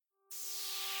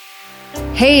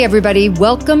Hey everybody,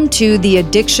 welcome to the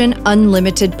Addiction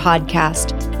Unlimited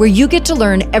podcast, where you get to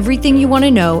learn everything you want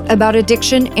to know about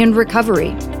addiction and recovery.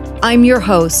 I'm your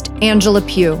host, Angela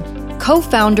Pugh,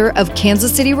 co-founder of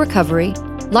Kansas City Recovery,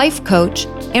 life coach,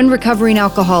 and recovering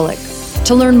alcoholic.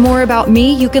 To learn more about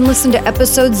me, you can listen to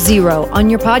episode 0 on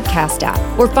your podcast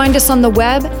app or find us on the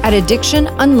web at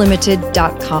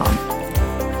addictionunlimited.com.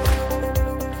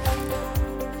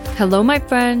 Hello, my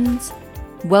friends.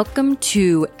 Welcome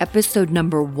to episode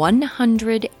number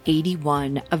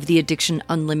 181 of the Addiction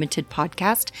Unlimited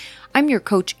podcast. I'm your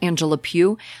coach, Angela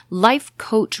Pugh, life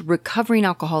coach, recovering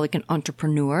alcoholic, and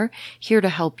entrepreneur, here to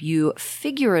help you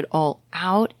figure it all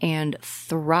out and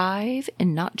thrive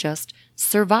and not just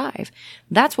survive.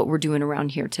 That's what we're doing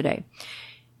around here today.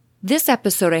 This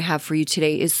episode I have for you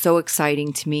today is so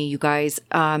exciting to me, you guys,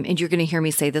 and you're going to hear me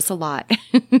say this a lot.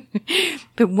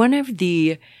 But one of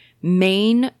the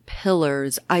main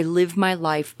pillars I live my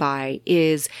life by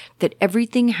is that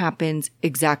everything happens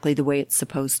exactly the way it's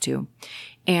supposed to.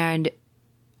 And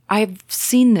I've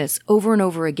seen this over and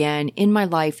over again in my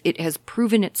life. It has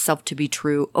proven itself to be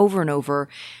true over and over.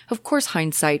 Of course,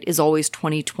 hindsight is always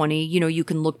 20/20. You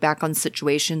can look back on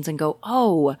situations and go,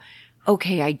 oh,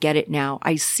 okay, I get it now.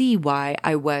 I see why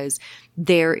I was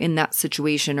there in that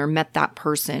situation or met that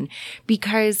person.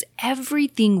 Because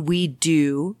everything we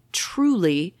do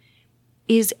truly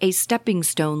is a stepping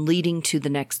stone leading to the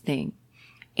next thing.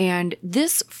 And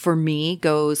this for me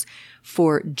goes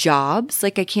for jobs.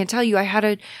 Like I can't tell you, I had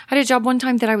a job one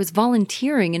time that I was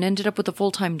volunteering and ended up with a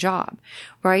full-time job,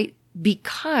 right?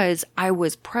 Because I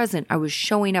was present, I was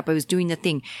showing up, I was doing the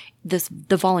thing. The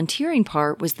volunteering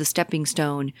part was the stepping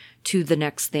stone to the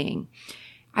next thing.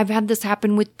 I've had this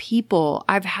happen with people.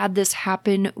 I've had this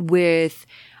happen with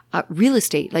real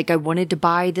estate. Like I wanted to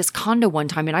buy this condo one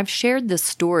time, and I've shared this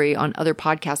story on other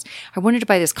podcasts. I wanted to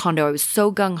buy this condo. I was so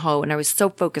gung-ho and I was so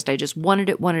focused. I just wanted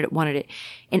it.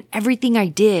 And everything I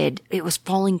did, it was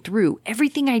falling through.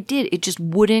 Everything I did, it just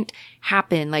wouldn't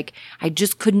happen. Like I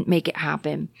just couldn't make it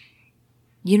happen.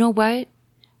 You know what?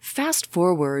 Fast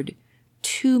forward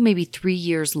 2, maybe 3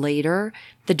 years later,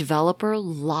 the developer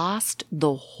lost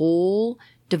the whole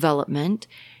development,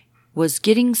 was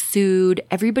getting sued.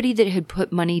 Everybody that had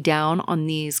put money down on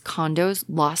these condos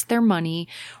lost their money,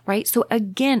 right? So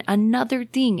again, another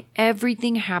thing,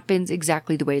 everything happens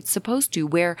exactly the way it's supposed to,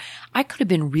 where I could have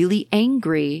been really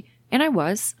angry, and I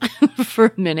was for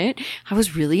a minute. I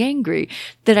was really angry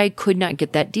that I could not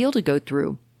get that deal to go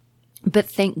through. But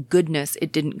thank goodness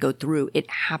it didn't go through. It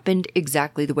happened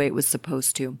exactly the way it was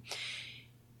supposed to.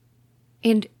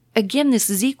 And again, this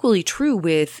is equally true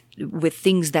with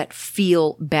things that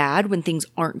feel bad when things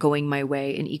aren't going my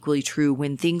way, and equally true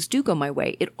when things do go my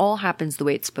way. It all happens the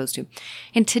way it's supposed to.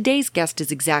 And today's guest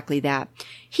is exactly that.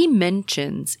 He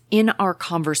mentions in our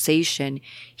conversation,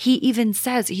 he even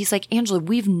says, he's like, Angela,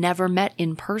 we've never met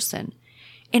in person.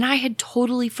 And I had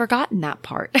totally forgotten that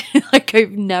part. Like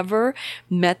I've never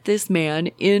met this man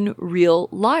in real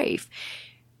life.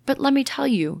 But let me tell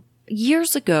you,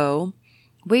 years ago,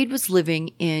 Wade was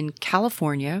living in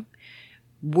California,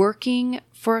 working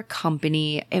for a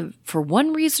company, and for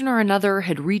one reason or another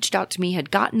had reached out to me, had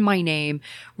gotten my name,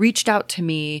 reached out to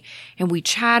me, and we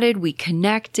chatted, we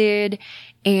connected,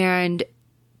 and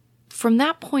from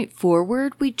that point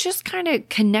forward, we just kind of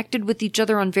connected with each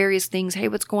other on various things. Hey,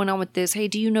 what's going on with this? Hey,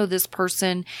 do you know this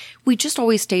person? We just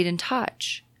always stayed in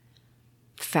touch.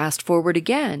 Fast forward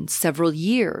again, several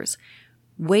years,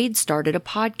 Wade started a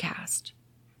podcast.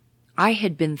 I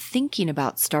had been thinking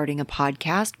about starting a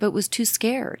podcast, but was too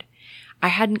scared. I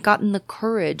hadn't gotten the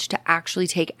courage to actually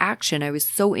take action. I was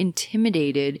so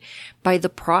intimidated by the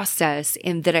process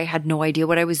and that I had no idea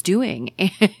what I was doing.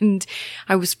 And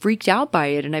I was freaked out by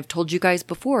it. And I've told you guys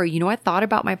before, I thought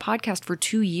about my podcast for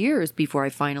 2 years before I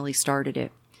finally started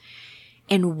it.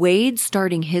 And Wade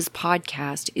starting his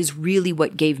podcast is really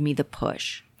what gave me the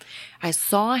push. I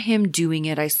saw him doing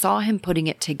it. I saw him putting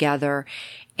it together.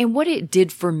 And what it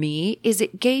did for me is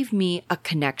it gave me a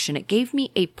connection. It gave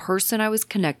me a person I was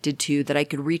connected to that I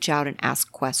could reach out and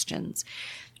ask questions.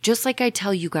 Just like I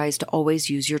tell you guys to always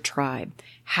use your tribe.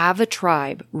 Have a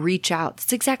tribe. Reach out.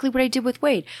 That's exactly what I did with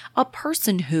Wade. A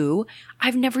person who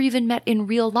I've never even met in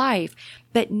real life,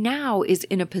 but now is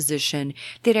in a position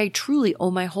that I truly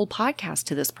owe my whole podcast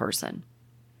to this person.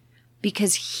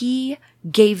 Because he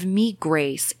gave me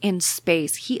grace and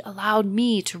space. He allowed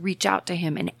me to reach out to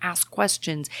him and ask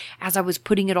questions as I was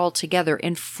putting it all together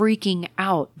and freaking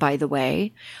out, by the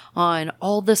way, on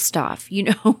all the stuff,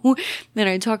 And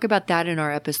I talk about that in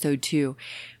our episode too.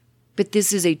 But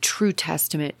this is a true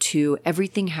testament to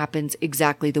everything happens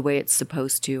exactly the way it's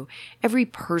supposed to. Every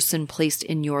person placed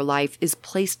in your life is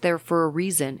placed there for a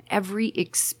reason. Every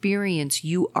experience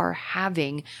you are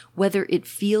having, whether it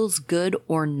feels good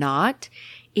or not,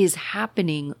 is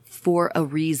happening for a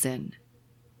reason.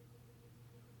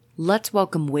 Let's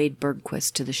welcome Wade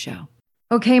Bergquist to the show.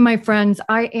 Okay, my friends,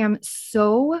 I am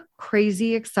so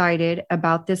crazy excited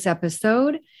about this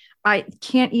episode. I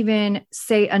can't even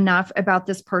say enough about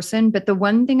this person, but the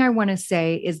one thing I want to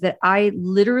say is that I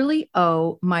literally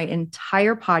owe my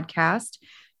entire podcast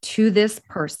to this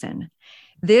person.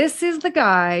 This is the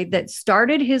guy that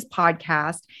started his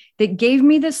podcast that gave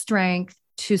me the strength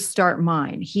to start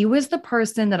mine. He was the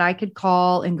person that I could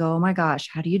call and go, oh my gosh,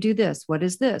 how do you do this? What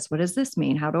is this? What does this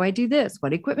mean? How do I do this?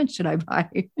 What equipment should I buy?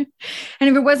 And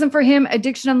if it wasn't for him,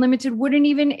 Addiction Unlimited wouldn't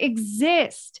even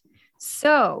exist.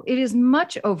 So it is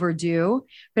much overdue,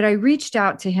 but I reached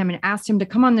out to him and asked him to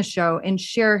come on the show and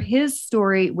share his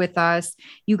story with us.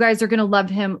 You guys are going to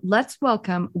love him. Let's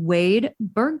welcome Wade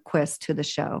Bergquist to the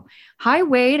show. Hi,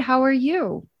 Wade. How are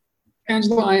you?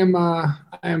 Angela, I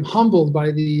am humbled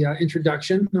by the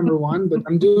introduction, number one, but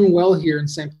I'm doing well here in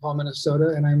St. Paul, Minnesota,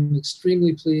 and I'm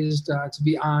extremely pleased to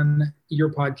be on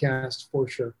your podcast for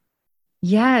sure.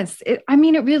 Yes. It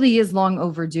really is long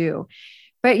overdue.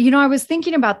 But, I was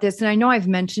thinking about this, and I know I've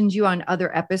mentioned you on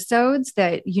other episodes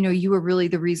that, you were really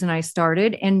the reason I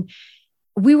started. And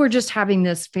we were just having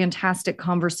this fantastic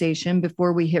conversation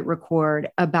before we hit record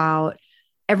about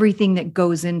everything that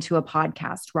goes into a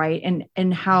podcast, right?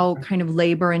 And how kind of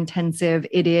labor intensive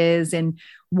it is and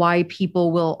why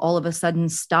people will all of a sudden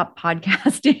stop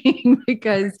podcasting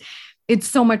because it's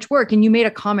so much work. And you made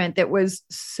a comment that was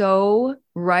so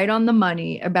right on the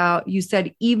money about, you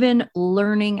said, even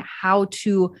learning how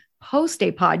to post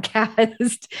a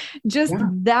podcast, just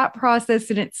that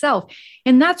process in itself.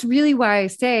 And that's really why I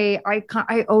say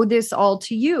I owe this all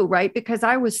to you, right? Because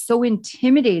I was so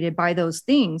intimidated by those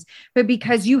things, but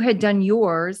because you had done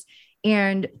yours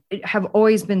and have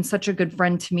always been such a good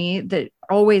friend to me that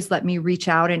always let me reach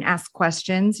out and ask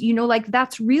questions,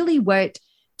 that's really what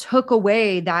took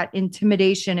away that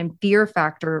intimidation and fear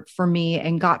factor for me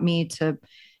and got me to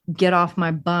get off my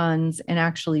buns and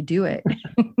actually do it.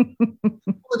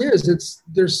 Well, it is.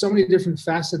 There's so many different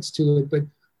facets to it, but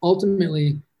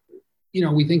ultimately,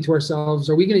 we think to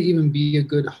ourselves, are we going to even be a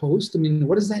good host? I mean,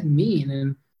 what does that mean?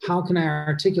 And how can I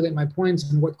articulate my points?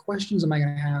 And what questions am I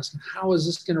going to ask? And how is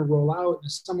this going to roll out?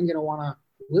 Is someone going to want to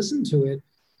listen to it?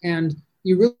 And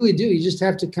you really do. You just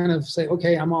have to kind of say,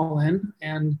 okay, I'm all in,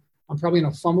 and I'm probably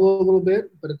going to fumble a little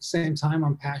bit, but at the same time,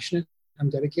 I'm passionate, I'm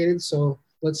dedicated. So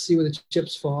let's see where the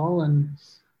chips fall. And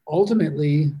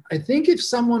ultimately, I think if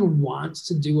someone wants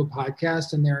to do a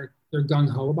podcast and they're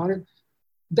gung-ho about it,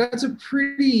 that's a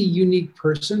pretty unique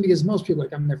person, because most people are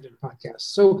like, I'm never doing a podcast.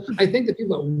 So I think the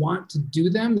people that want to do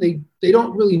them, they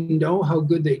don't really know how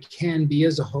good they can be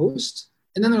as a host.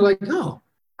 And then they're like, oh,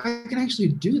 I can actually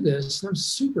do this. And I'm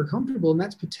super comfortable. And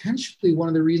that's potentially one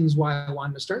of the reasons why I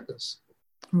wanted to start this.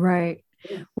 Right.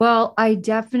 Well, I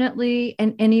definitely,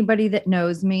 and anybody that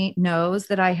knows me knows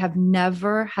that I have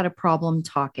never had a problem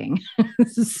talking.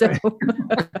 So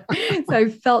I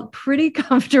felt pretty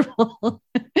comfortable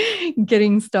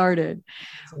getting started.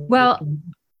 Well,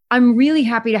 I'm really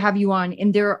happy to have you on.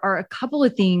 And there are a couple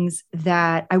of things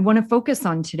that I want to focus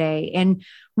on today. And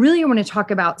really, I want to talk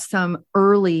about some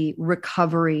early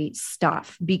recovery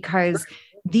stuff, because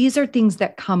these are things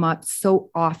that come up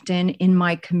so often in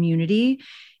my community.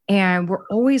 And we're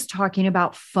always talking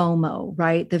about FOMO,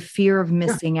 right? The fear of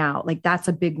missing out. Like, that's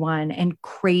a big one, and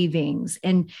cravings.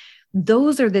 And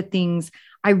those are the things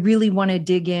I really want to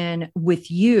dig in with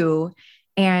you.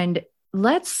 And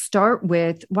let's start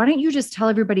with, why don't you just tell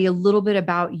everybody a little bit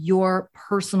about your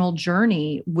personal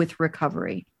journey with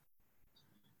recovery?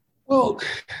 Well,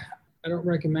 I don't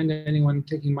recommend anyone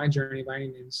taking my journey by any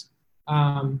means.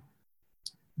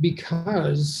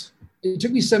 Because it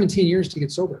took me 17 years to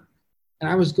get sober. And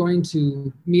I was going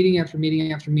to meeting after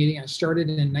meeting after meeting. I started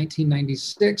in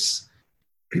 1996,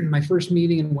 my first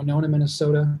meeting in Winona,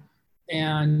 Minnesota.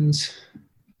 And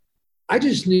I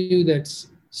just knew that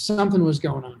something was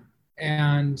going on.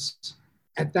 And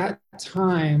at that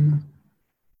time,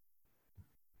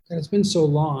 and it's been so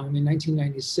long,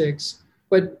 1996,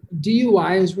 but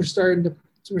DUIs were starting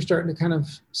to kind of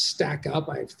stack up.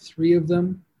 I have 3 of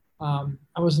them.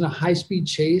 I was in a high-speed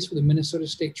chase with a Minnesota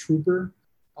State Trooper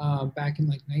back in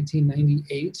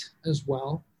 1998 as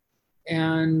well.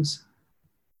 And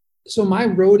so my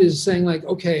road is saying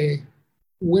okay,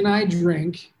 when I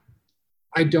drink,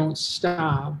 I don't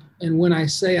stop. And when I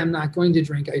say I'm not going to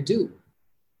drink, I do.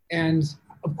 And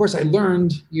of course, I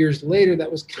learned years later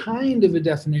that was kind of a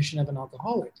definition of an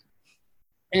alcoholic.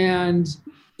 And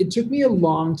it took me a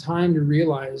long time to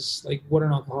realize like what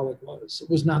an alcoholic was. It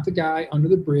was not the guy under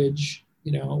the bridge,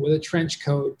 with a trench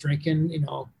coat, drinking,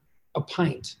 a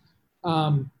pint.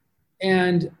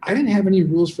 And I didn't have any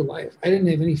rules for life. I didn't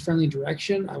have any friendly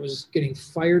direction. I was getting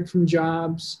fired from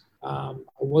jobs. I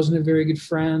wasn't a very good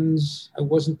friend. I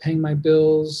wasn't paying my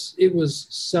bills. It was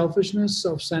selfishness,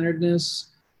 self-centeredness,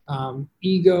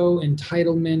 ego,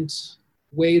 entitlement,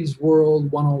 Wade's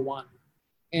World 101.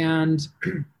 And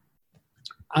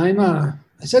I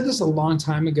said this a long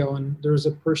time ago, and there was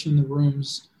a person in the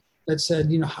rooms that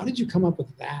said, how did you come up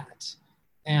with that?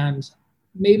 And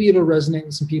maybe it'll resonate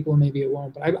with some people and maybe it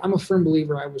won't, but I'm a firm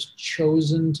believer I was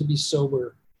chosen to be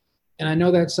sober. And I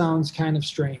know that sounds kind of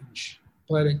strange,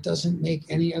 but it doesn't make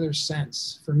any other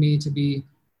sense for me to be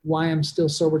why I'm still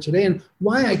sober today and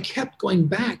why I kept going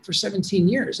back for 17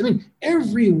 years. I mean,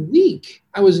 every week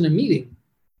I was in a meeting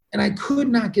and I could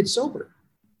not get sober.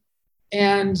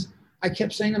 And I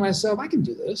kept saying to myself, I can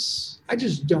do this. I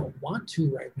just don't want to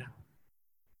right now.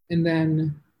 And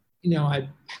then, I'd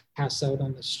pass out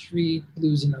on the street,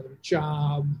 lose another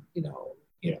job,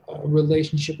 a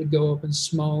relationship would go up in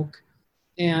smoke.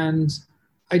 And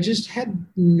I just had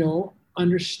no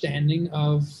understanding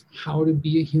of how to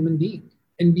be a human being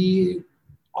and be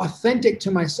authentic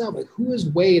to myself. Like, who is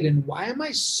Wade and why am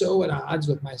I so at odds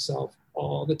with myself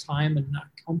all the time and not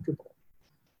comfortable?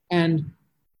 And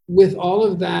with all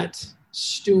of that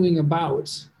stewing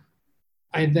about,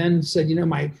 I then said,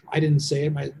 I didn't say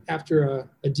it. After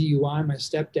a DUI, my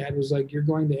stepdad was like, "You're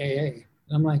going to AA."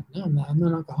 And I'm like, "No, I'm not. I'm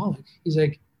not an alcoholic." He's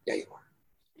like, "Yeah, you are."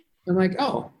 I'm like,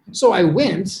 "Oh." So I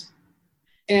went,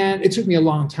 and it took me a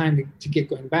long time to get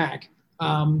going back.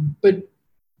 But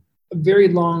a very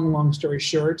long story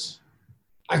short,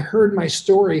 I heard my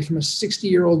story from a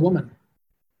 60-year-old woman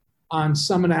on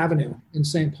Summit Avenue in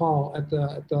St. Paul at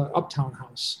the Uptown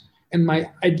House. And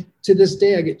to this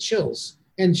day, I get chills.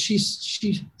 And she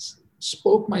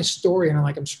spoke my story, and I'm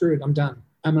like, I'm screwed. I'm done.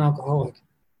 I'm an alcoholic.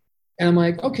 And I'm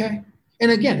like, okay.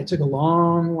 And again, it took a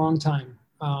long time.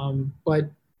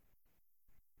 But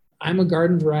I'm a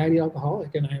garden variety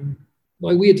alcoholic, and I'm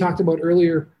like we had talked about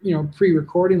earlier,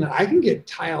 pre-recording, that I can get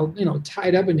tied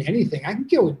up into anything. I can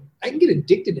get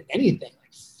addicted to anything,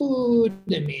 like food.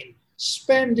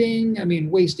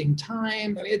 Spending. Wasting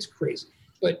time. It's crazy.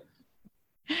 But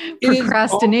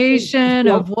procrastination,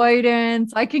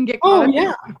 avoidance. I can get caught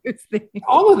up in those things.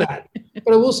 All of that.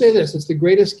 But I will say this, it's the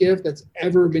greatest gift that's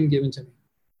ever been given to me.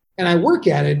 And I work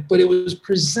at it, but it was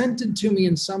presented to me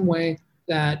in some way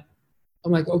that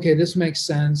I'm like, okay, this makes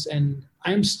sense. And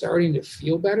I'm starting to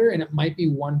feel better, and it might be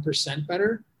 1%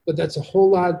 better, but that's a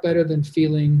whole lot better than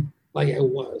feeling like I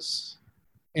was.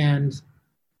 And,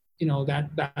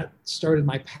 that started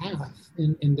my path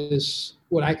in this,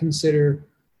 what I consider,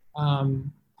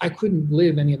 I couldn't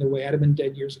live any other way. I'd have been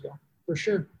dead years ago, for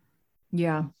sure.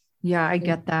 Yeah, I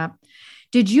get that.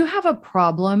 Did you have a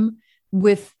problem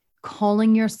with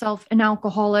calling yourself an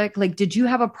alcoholic? Like, did you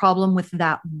have a problem with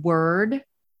that word?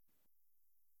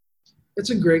 It's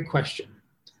a great question.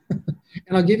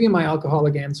 And I'll give you my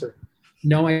alcoholic answer.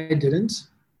 No, I didn't,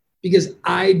 because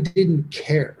I didn't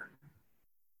care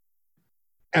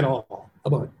at all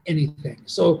about anything.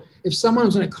 So if someone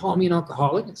was going to call me an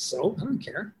alcoholic, I don't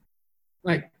care.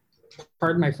 Like,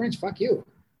 pardon my French, fuck you.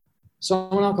 So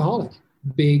I'm an alcoholic.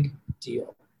 Big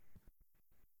deal.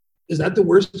 Is that the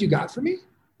worst you got for me?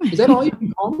 Is that all you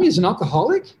can call me, as an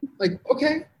alcoholic? Like,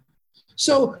 okay.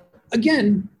 So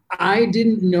again, I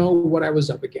didn't know what I was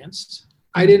up against.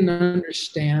 I didn't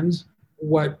understand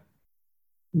where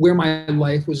my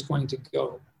life was going to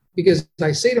go, because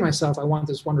I say to myself, I want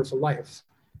this wonderful life.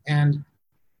 And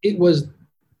it was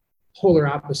polar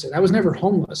opposite. I was never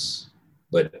homeless,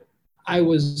 but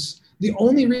the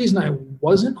only reason I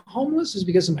wasn't homeless is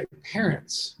because of my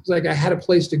parents. It's like I had a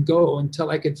place to go until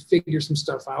I could figure some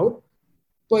stuff out.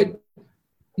 But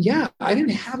yeah, I didn't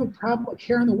have a problem,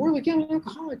 care in the world. Like, yeah, I'm an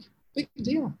alcoholic, big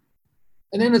deal.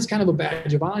 And then it's kind of a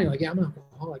badge of honor. Like, yeah, I'm an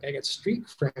alcoholic. I got street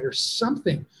cred or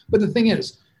something. But the thing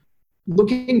is,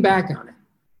 looking back on it,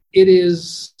 it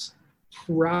is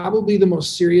probably the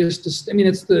most serious, it's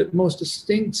the most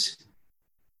distinct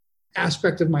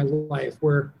aspect of my life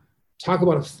where talk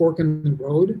about a fork in the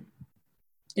road.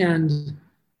 And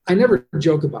I never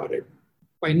joke about it.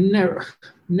 I never,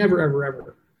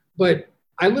 ever. But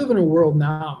I live in a world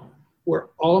now where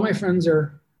all of my friends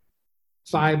are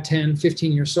 5, 10,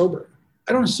 15 years sober.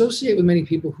 I don't associate with many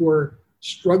people who are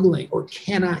struggling or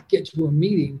cannot get to a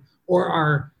meeting or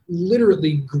are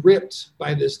literally gripped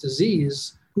by this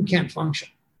disease who can't function.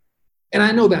 And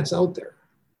I know that's out there.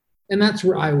 And that's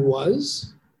where I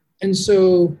was. And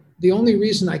so the only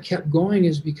reason I kept going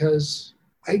is because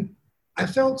I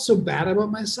felt so bad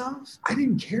about myself. I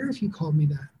didn't care if you called me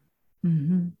that.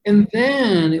 Mm-hmm. And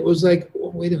then it was like,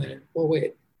 well, wait a minute. Well,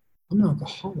 wait, I'm an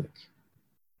alcoholic.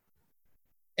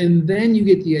 And then you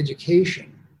get the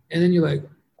education. And then you're like,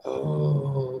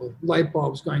 oh, light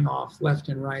bulbs going off left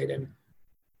and right. And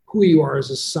who you are as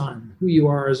a son, who you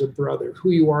are as a brother,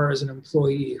 who you are as an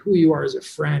employee, who you are as a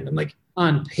friend. I'm like,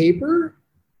 on paper,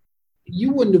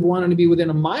 you wouldn't have wanted to be within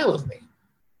a mile of me.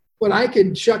 But I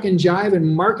could shuck and jive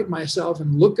and market myself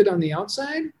and look good on the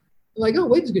outside. Like, oh,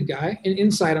 Wade's a good guy. And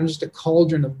inside, I'm just a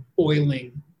cauldron of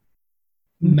boiling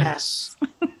mess.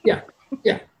 Yeah.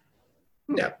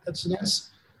 That's.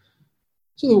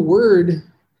 So the word,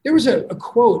 there was a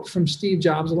quote from Steve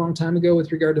Jobs a long time ago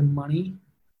with regard to money.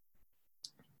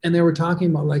 And they were talking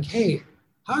about like, hey,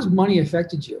 how's money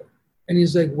affected you? And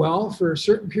he's like, well, for a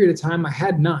certain period of time, I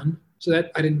had none. So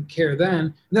that I didn't care then.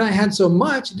 And then I had so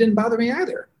much, it didn't bother me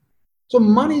either. So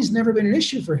money's never been an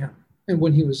issue for him. And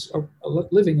when he was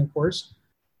living, of course.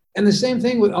 And the same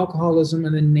thing with alcoholism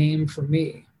and the name for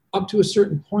me. Up to a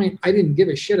certain point, I didn't give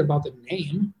a shit about the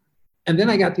name. And then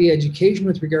I got the education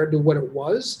with regard to what it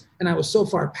was. And I was so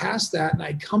far past that and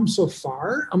I'd come so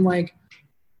far. I'm like,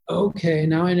 okay,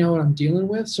 now I know what I'm dealing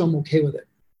with. So I'm okay with it.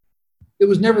 It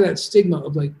was never that stigma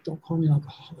of like, don't call me an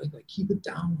alcoholic, like keep it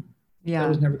down. Yeah. That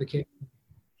was never the case.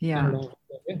 Yeah.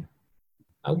 Yeah.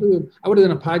 I would have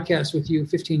done a podcast with you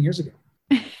 15 years ago.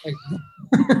 Like,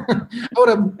 I would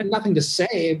have nothing to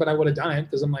say, but I would have done it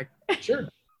because I'm like, sure.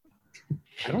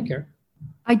 I don't care.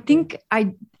 I think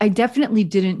I definitely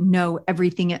didn't know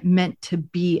everything it meant to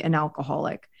be an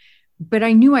alcoholic, but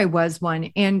I knew I was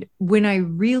one. And when I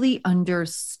really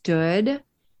understood,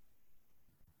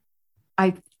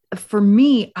 for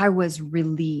me, I was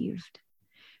relieved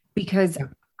because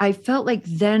I felt like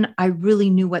then I really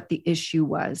knew what the issue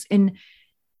was. And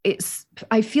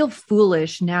I feel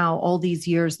foolish now, all these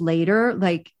years later,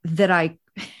 like that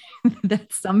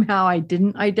that somehow I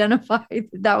didn't identify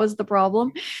that was the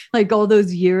problem. Like all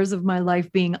those years of my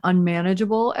life being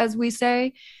unmanageable, as we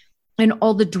say, and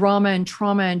all the drama and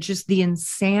trauma and just the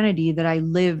insanity that I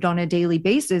lived on a daily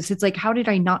basis. It's like, how did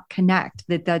I not connect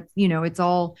that, it's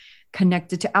all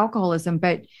connected to alcoholism?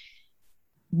 But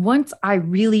once I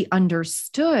really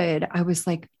understood, I was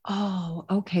like, oh,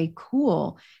 okay,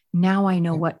 cool. Now I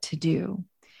know what to do.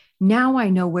 Now I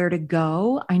know where to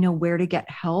go. I know where to get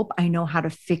help. I know how to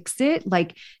fix it.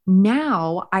 Like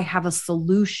now I have a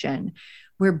solution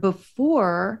where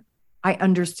before I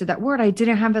understood that word, I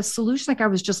didn't have a solution. Like I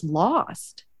was just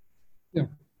lost. Yeah.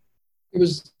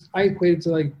 I equated to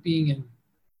like being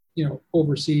in,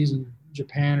 overseas in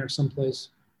Japan or someplace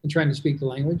and trying to speak the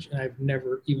language. And I've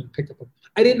never even picked up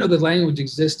I didn't know the language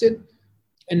existed.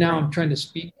 And now I'm trying to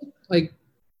speak it. Like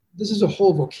this is a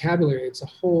whole vocabulary. It's a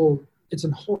whole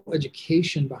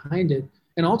education behind it.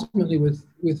 And ultimately with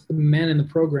the men in the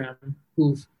program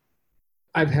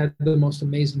I've had the most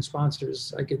amazing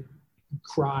sponsors. I could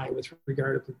cry with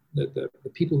regard to the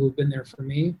people who've been there for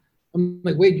me. I'm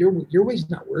like, wait, your way's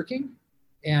not working?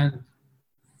 And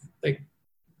like,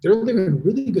 they're living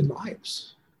really good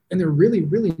lives and they're really,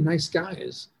 really nice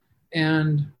guys.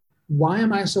 And why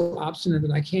am I so obstinate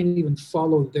that I can't even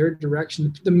follow their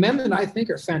direction? The men that I think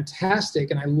are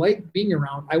fantastic and I like being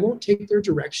around, I won't take their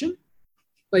direction.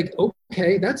 Like,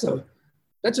 okay, that's a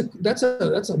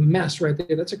mess right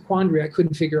there. That's a quandary I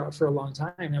couldn't figure out for a long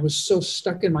time. I was so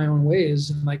stuck in my own ways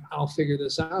and like, I'll figure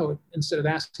this out instead of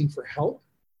asking for help.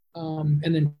 And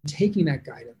then taking that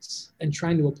guidance and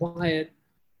trying to apply it.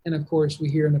 And of course, we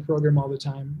hear in the program all the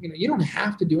time, you don't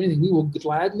have to do anything. We will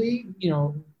gladly,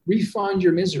 refund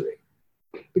your misery,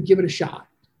 but give it a shot.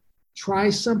 Try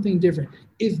something different.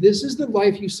 If this is the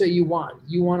life you say you want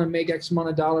to make X amount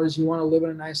of dollars, you want to live in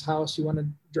a nice house, you want to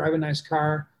drive a nice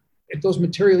car. If those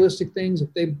materialistic things,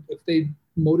 if they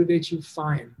motivate you,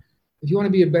 fine. If you want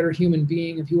to be a better human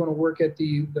being, if you want to work at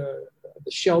the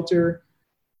shelter,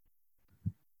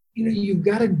 you've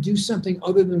got to do something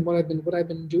other than what I've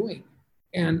been doing.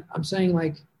 And I'm saying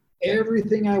like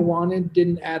everything I wanted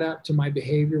didn't add up to my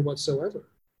behavior whatsoever.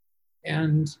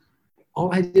 And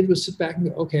all I did was sit back and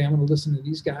go, okay, I'm going to listen to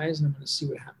these guys and I'm going to see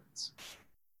what happens.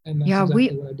 And that's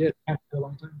exactly what I did after a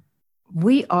long time.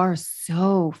 We are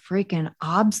so freaking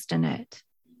obstinate.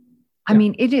 I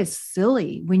mean, it is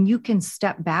silly when you can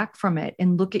step back from it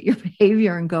and look at your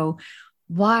behavior and go,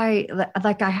 why?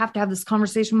 Like I have to have this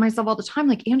conversation with myself all the time.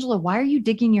 Like, Angela, why are you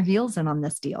digging your heels in on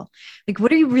this deal? Like,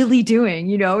 what are you really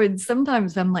doing? And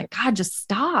sometimes I'm like, God, just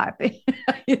stop.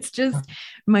 It's just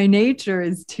my nature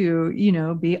is to,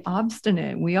 be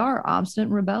obstinate. We are obstinate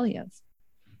and rebellious.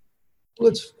 Well,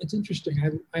 it's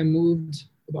interesting. I moved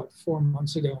about 4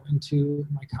 months ago into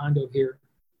my condo here,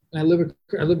 and I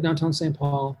live downtown St.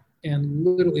 Paul, and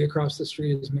literally across the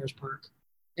street is Mears Park.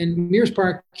 And Mears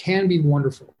Park can be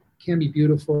wonderful, can be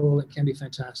beautiful, it can be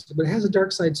fantastic, but it has a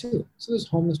dark side too. So there's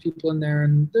homeless people in there,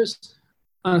 and there's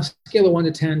on a scale of 1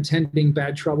 to 10, 10 being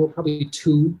bad trouble, probably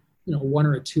 2, 1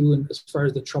 or a 2 as far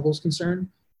as the trouble is concerned.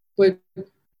 But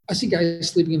I see guys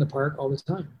sleeping in the park all the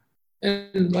time,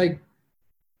 and like,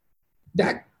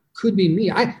 that could be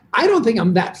me. I don't think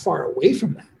I'm that far away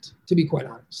from that, to be quite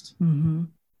honest. Mm-hmm.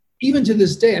 Even to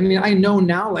this day, I mean, I know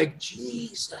now, like,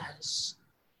 Jesus.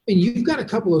 And you've got a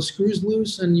couple of screws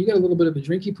loose, and you got a little bit of a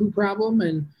drinky poo problem,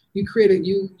 and you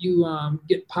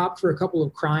get popped for a couple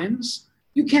of crimes.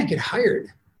 You can't get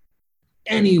hired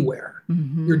anywhere.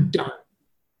 Mm-hmm. You're done.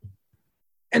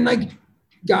 And like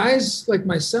guys like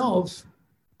myself,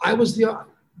 I was the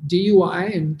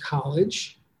DUI in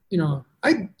college. I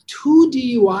had 2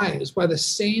 DUIs by the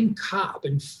same cop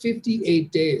in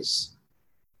 58 days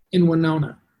in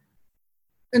Winona.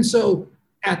 And so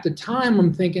at the time,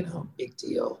 I'm thinking, oh, big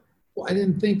deal. Well, I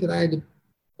didn't think that I had to,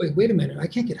 wait a minute, I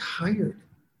can't get hired.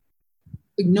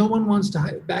 Like, no one wants to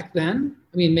hire. Back then,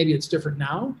 I mean, maybe it's different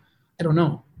now. I don't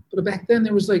know. But back then,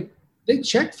 there was like, they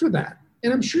checked for that.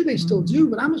 And I'm sure they still do,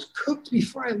 but I was cooked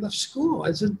before I left school.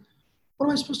 I said, what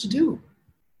am I supposed to do?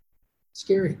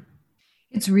 Scary.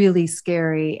 It's really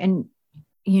scary. And,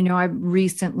 I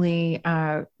recently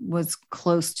was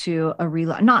close to a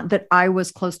relapse. Not that I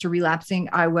was close to relapsing.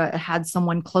 I had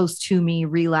someone close to me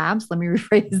relapse. Let me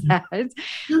rephrase that.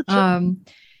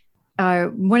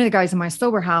 One of the guys in my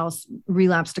sober house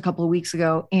relapsed a couple of weeks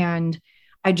ago, and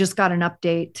I just got an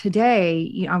update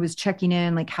today. I was checking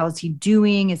in, like, how's he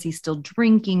doing? Is he still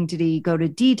drinking? Did he go to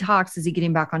detox? Is he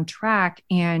getting back on track?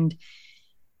 And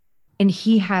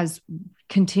he has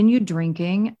continued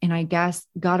drinking, and I guess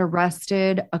got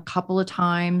arrested a couple of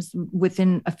times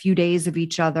within a few days of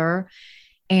each other,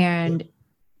 and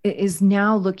is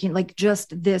now looking like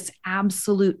just this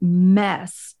absolute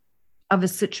mess of a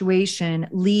situation,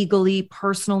 legally,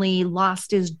 personally,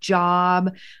 lost his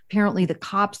job. Apparently the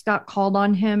cops got called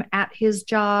on him at his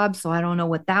job. So I don't know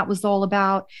what that was all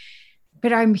about,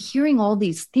 but I'm hearing all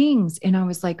these things, and I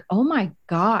was like, oh my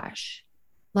gosh,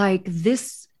 like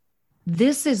this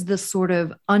is the sort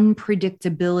of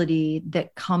unpredictability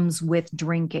that comes with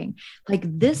drinking. Like,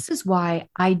 this is why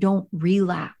I don't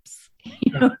relapse,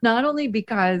 not only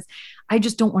because I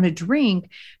just don't want to drink,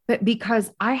 but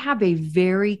because I have a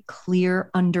very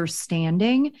clear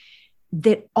understanding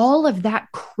that all of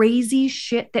that crazy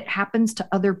shit that happens to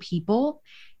other people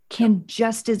can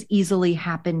just as easily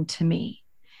happen to me.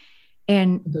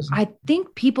 And I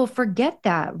think people forget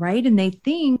that, right? And they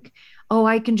think, oh,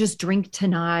 I can just drink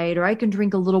tonight, or I can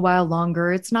drink a little while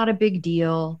longer. It's not a big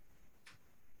deal.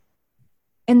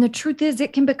 And the truth is,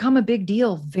 it can become a big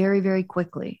deal very, very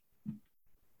quickly.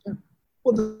 Yeah.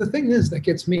 Well, the thing is that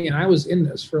gets me, and I was in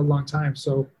this for a long time,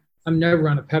 so I'm never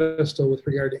on a pedestal with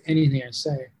regard to anything I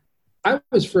say. I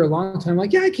was for a long time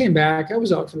like, yeah, I came back. I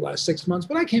was out for the last 6 months,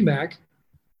 but I came back.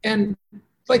 And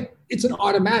like, it's an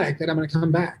automatic that I'm going to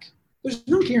come back. There's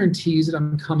no guarantees that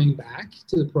I'm coming back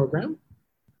to the program.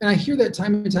 And I hear that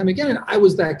time and time again. And I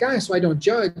was that guy, so I don't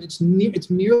judge. It's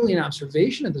merely an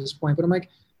observation at this point. But I'm like,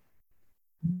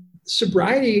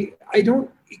 sobriety,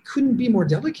 it couldn't be more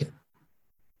delicate.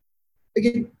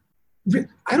 Again,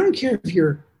 I don't care if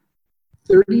you're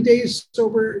 30 days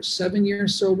sober, 7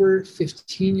 years sober,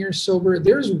 15 years sober.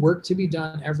 There's work to be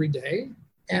done every day.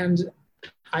 And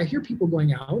I hear people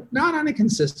going out, not on a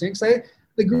consistent, because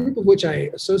the group of which I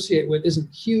associate with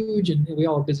isn't huge, and we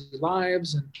all have busy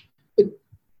lives. But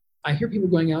I hear people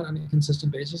going out on a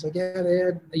consistent basis, like, yeah, they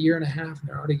had a year and a half and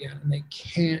they're out again, and they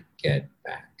can't get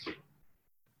back.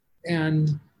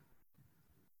 And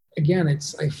again,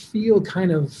 I feel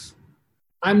kind of,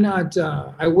 I'm not,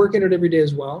 I work at it every day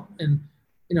as well. And,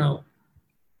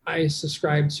 I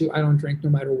subscribe to, I don't drink no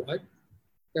matter what.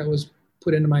 That was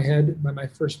put into my head by my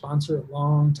first sponsor a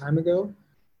long time ago.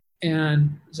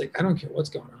 And it's like, I don't care what's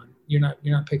going on. You're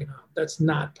not picking up. That's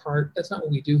not what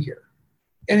we do here.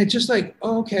 And it's just like,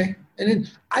 oh, okay. And then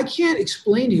I can't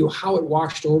explain to you how it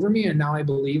washed over me, and now I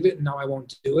believe it, and now I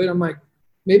won't do it. I'm like,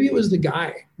 maybe it was the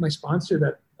guy, my sponsor,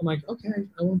 that I'm like, okay,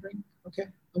 I won't drink. Okay,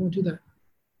 I won't do that.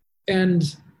 And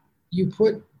you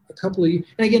put a couple of, and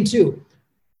again too,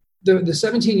 the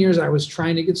 17 years I was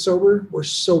trying to get sober were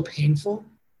so painful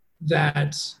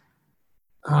that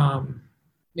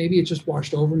maybe it just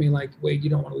washed over me like, wait, you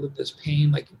don't want to live this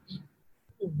pain. Like,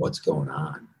 what's going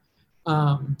on?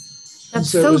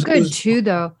 That's so good too,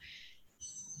 though.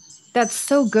 That's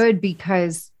so good,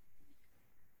 because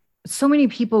so many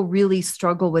people really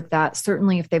struggle with that,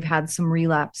 certainly if they've had some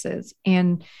relapses,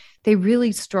 and they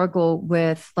really struggle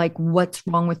with like, what's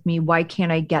wrong with me? Why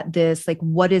can't I get this? Like,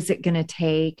 what is it going to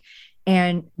take?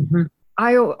 And Mm-hmm.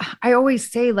 I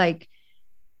always say, like,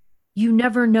 you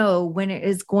never know when it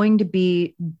is going to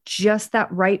be just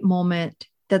that right moment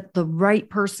that the right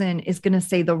person is going to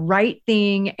say the right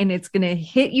thing, and it's going to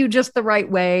hit you just the right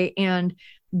way, and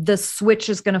the switch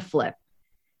is going to flip.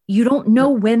 You don't know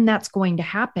when that's going to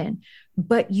happen,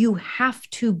 but you have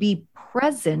to be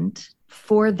present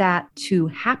for that to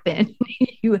happen.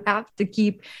 You have to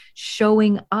keep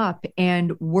showing up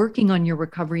and working on your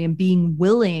recovery and being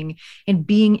willing and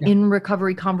being in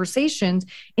recovery conversations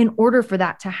in order for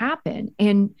that to happen.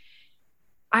 And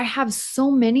I have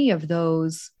so many of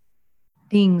those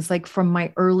things, like from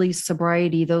my early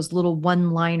sobriety, those little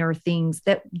one-liner things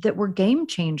that were game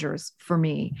changers for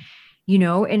me,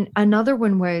 and another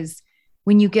one was,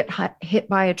 when you get hit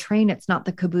by a train, it's not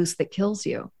the caboose that kills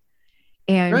you.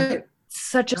 And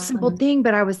such a simple thing,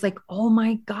 but I was like, oh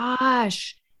my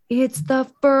gosh, it's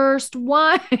the first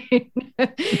one.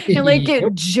 And like,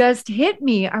 it just hit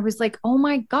me. I was like, oh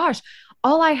my gosh,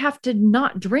 all I have to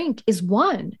not drink is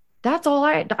one. That's all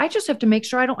I just have to make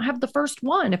sure I don't have the first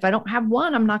one. If I don't have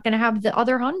one, I'm not going to have the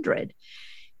other 100,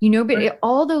 but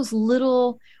all those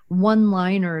little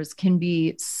one-liners can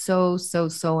be so, so,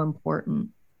 so important.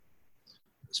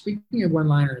 Speaking of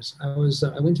one-liners, I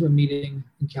went to a meeting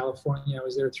in California. I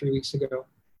was there 3 weeks ago.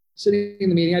 Sitting in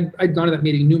the meeting, I'd gone to that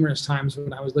meeting numerous times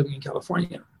when I was living in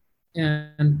California.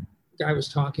 And the guy was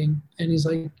talking, and he's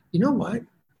like, you know what?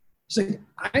 He's like,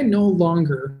 I no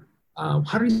longer,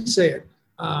 how do you say it?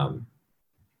 I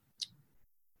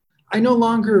no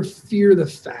longer fear the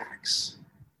facts.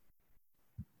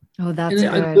 Oh, that's good.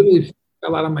 I literally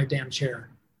fell out of my damn chair.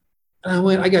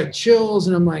 And I got chills,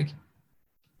 and I'm like,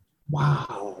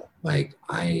 wow.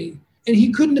 And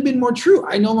he couldn't have been more true.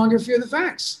 I no longer fear the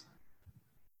facts.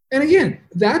 And again,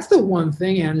 that's the one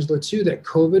thing, Angela, too, that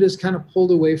COVID has kind of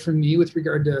pulled away from me with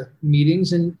regard to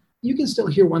meetings. And you can still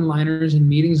hear one-liners in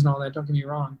meetings and all that, don't get me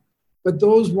wrong. But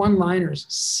those one-liners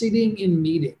sitting in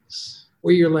meetings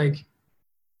where you're like,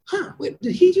 wait,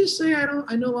 did he just say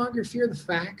I no longer fear the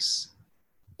facts?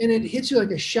 And it hits you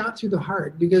like a shot through the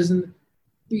heart, because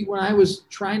when I was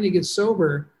trying to get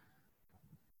sober,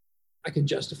 I could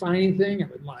justify anything. I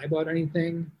would lie about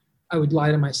anything. I would lie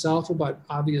to myself about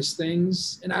obvious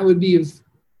things. And I would be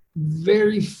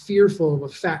very fearful of a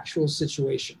factual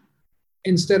situation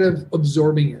instead of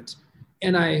absorbing it.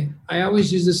 And I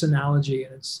always use this analogy,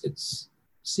 and it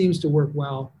seems to work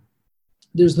well.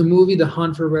 There's the movie The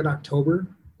Hunt for Red October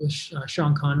with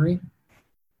Sean Connery.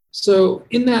 So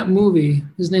in that movie,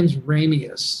 his name's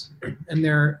Ramius, and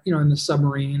they're in the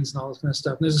submarines and all this kind of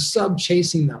stuff. And there's a sub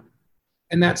chasing them,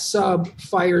 and that sub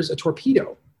fires a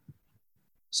torpedo.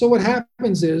 So what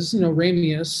happens is,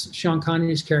 Ramius, Sean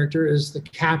Connery's character, is the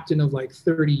captain of like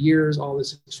 30 years, all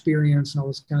this experience and all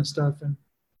this kind of stuff. And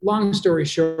long story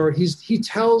short, he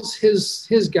tells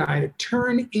his guy to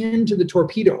turn into the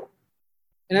torpedo.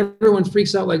 And everyone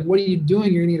freaks out, like, what are you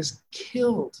doing? You're going to get us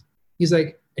killed. He's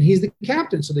like, and he's the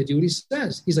captain, so they do what he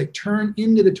says. He's like, turn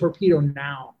into the torpedo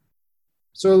now.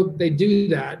 So they do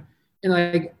that. And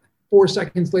like 4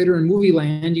 seconds later in movie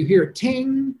land, you hear a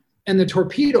ting, and the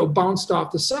torpedo bounced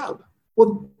off the sub.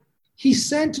 Well, he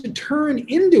said to turn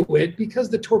into it because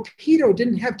the torpedo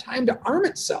didn't have time to arm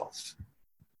itself.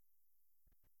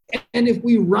 And if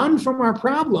we run from our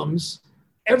problems,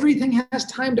 everything has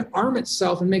time to arm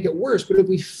itself and make it worse. But if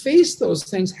we face those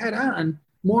things head on,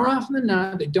 more often than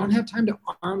not, they don't have time to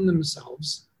arm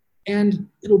themselves, and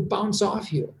it'll bounce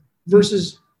off you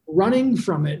versus running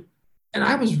from it. And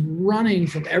I was running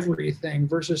from everything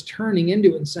versus turning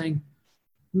into it and saying,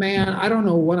 man, I don't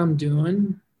know what I'm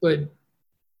doing, but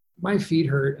my feet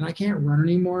hurt and I can't run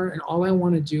anymore. And all I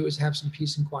want to do is have some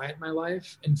peace and quiet in my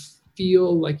life and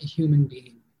feel like a human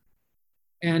being.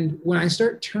 And when I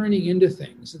start turning into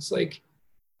things, it's like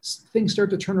things start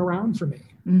to turn around for me.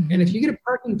 Mm-hmm. And if you get a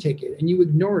parking ticket and you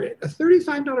ignore it, a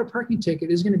 $35 parking ticket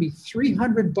is going to be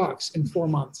 $300 in 4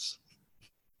 months.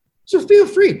 So feel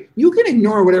free. You can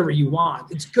ignore whatever you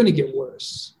want. It's going to get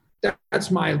worse. That's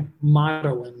my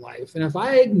motto in life. And if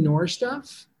I ignore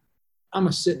stuff, I'm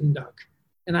a sitting duck.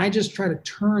 And I just try to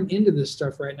turn into this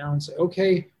stuff right now and say,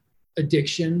 okay,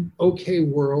 addiction, okay,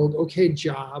 world, okay,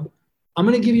 job. I'm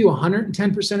going to give you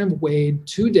 110% of Wade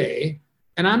today.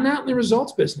 And I'm not in the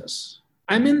results business.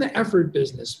 I'm in the effort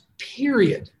business,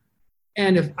 period.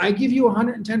 And if I give you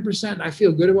 110% and I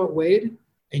feel good about Wade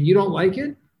and you don't like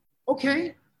it,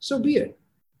 okay, so be it.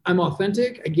 I'm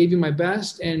authentic. I gave you my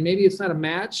best, and maybe it's not a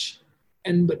match.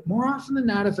 But more often than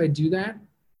not, if I do that,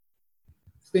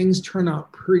 things turn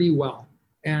out pretty well.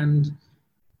 And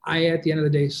I, at the end of the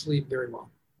day, sleep very well.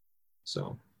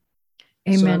 So.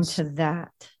 Amen to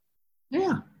that.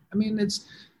 Yeah. I mean,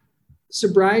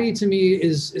 sobriety to me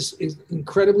is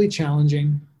incredibly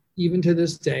challenging, even to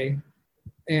this day.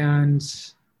 And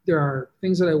there are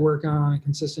things that I work on a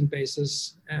consistent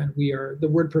basis. And the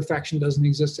word perfection doesn't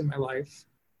exist in my life,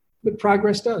 but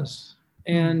progress does.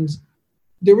 And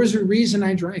there was a reason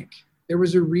I drank. There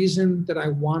was a reason that I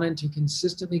wanted to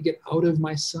consistently get out of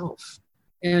myself.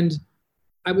 And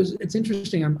it's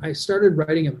interesting. I started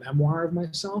writing a memoir of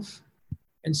myself.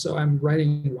 And so I'm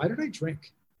writing, why did I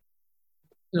drink?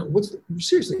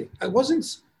 Seriously, I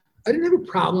didn't have a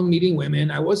problem meeting women.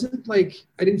 I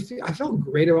felt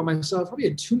great about myself. Probably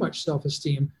had too much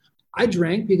self-esteem. I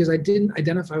drank because I didn't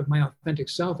identify with my authentic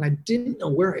self. And I didn't know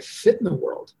where I fit in the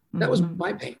world. That was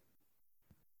my pain.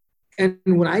 And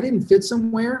when I didn't fit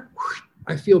somewhere,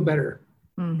 I feel better.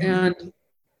 And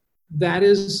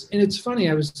it's funny.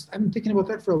 I've been thinking about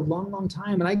that for a long, long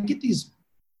time. And I get these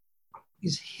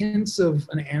hints of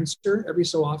an answer every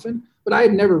so often, but I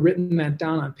had never written that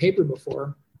down on paper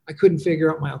before. I couldn't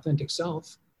figure out my authentic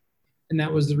self. And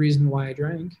that was the reason why I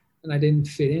drank, and I didn't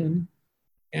fit in.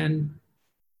 And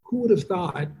who would have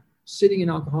thought sitting in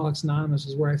Alcoholics Anonymous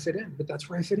is where I fit in, but that's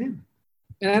where I fit in.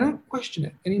 And I don't question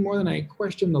it any more than I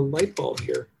question the light bulb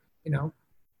here. I'm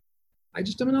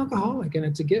an alcoholic, and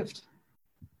it's a gift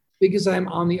because I'm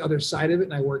on the other side of it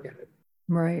and I work at it.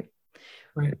 Right.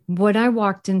 Right. When I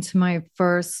walked into my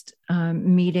first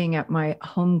meeting at my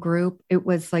home group, it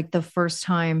was like the first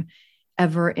time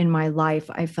ever in my life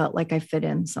I felt like I fit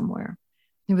in somewhere.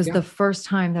 It was the first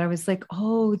time that I was like,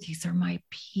 oh, these are my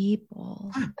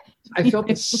people. I felt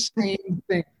the same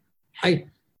thing.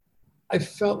 I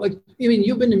felt like,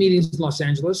 you've been to meetings in Los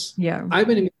Angeles. Yeah. I've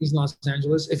been to meetings in Los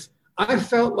Angeles. If I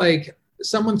felt like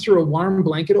someone threw a warm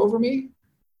blanket over me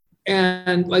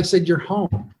and said, you're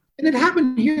home. And it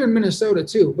happened here in Minnesota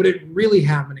too, but it really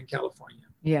happened in California.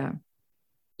 Yeah.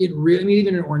 It really,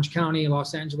 even in Orange County,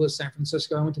 Los Angeles, San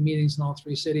Francisco, I went to meetings in all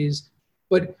three cities.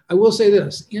 But I will say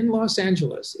this, in Los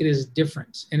Angeles, it is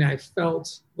different. And I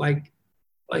felt like,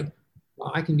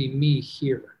 well, I can be me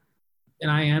here.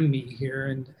 And I am me here.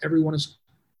 And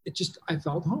I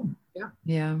felt home. Yeah.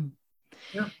 Yeah.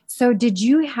 Yeah. So did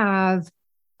you have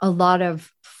a lot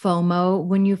of FOMO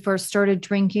when you first started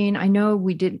drinking? I know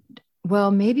we did.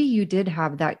 Well, maybe you did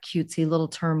have that cutesy little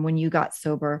term when you got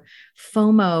sober.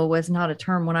 FOMO was not a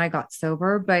term when I got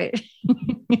sober, but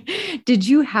did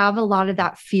you have a lot of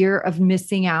that fear of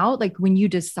missing out? Like when you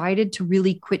decided to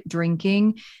really quit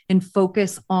drinking and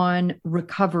focus on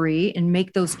recovery and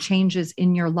make those changes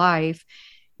in your life,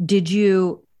 did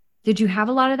you have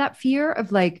a lot of that fear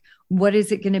of what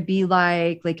is it going to be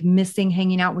like missing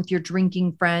hanging out with your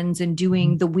drinking friends and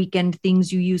doing the weekend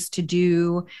things you used to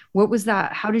do? What was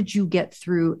that? How did you get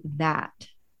through that?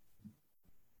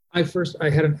 I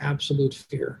had an absolute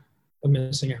fear of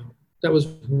missing out. That was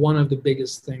one of the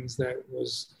biggest things that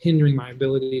was hindering my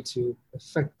ability to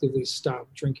effectively stop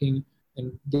drinking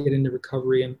and get into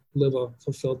recovery and live a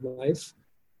fulfilled life.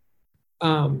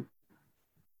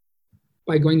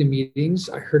 By going to meetings,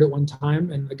 I heard it one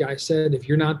time, and the guy said, if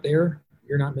you're not there,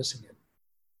 you're not missing it.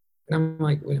 And I'm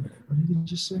like, wait a minute, what did he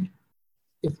just say?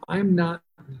 If I'm not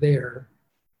there,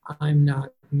 I'm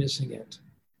not missing it.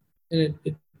 And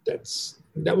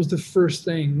that was the first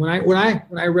thing. When I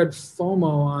read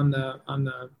FOMO on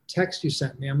the text you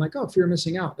sent me, I'm like, oh, fear of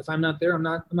missing out. If I'm not there, I'm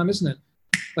not missing it.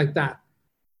 Like that.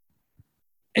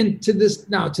 And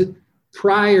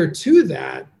prior to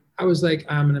that, I was like,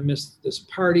 I'm going to miss this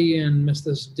party and miss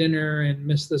this dinner and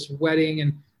miss this wedding.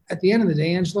 And at the end of the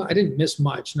day, Angela, I didn't miss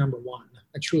much, number one.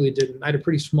 I truly didn't. I had a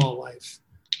pretty small life.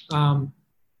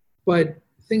 But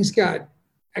things got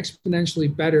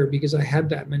exponentially better because I had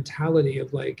that mentality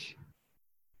of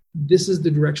this is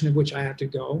the direction in which I have to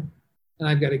go. And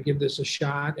I've got to give this a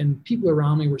shot. And people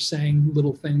around me were saying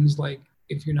little things like,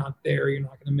 if you're not there, you're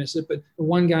not going to miss it. But the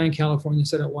one guy in California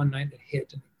said it one night, it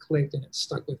hit and it clicked and it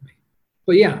stuck with me.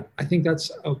 But yeah, I think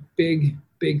that's a big,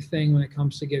 big thing when it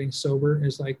comes to getting sober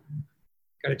is got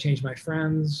to change my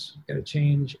friends, got to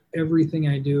change everything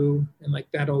I do. And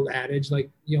that old adage,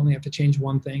 you only have to change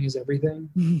one thing is everything.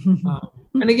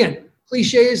 And again,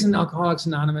 cliches in Alcoholics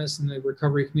Anonymous and the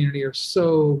recovery community are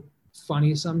so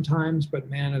funny sometimes, but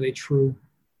man, are they true.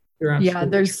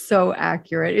 They're so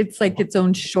accurate. It's like its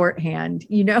own shorthand,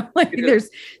 there's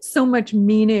so much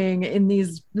meaning in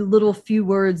these little few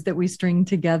words that we string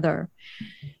together.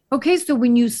 Okay. So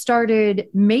when you started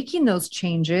making those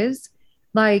changes,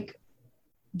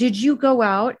 did you go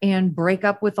out and break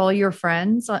up with all your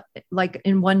friends?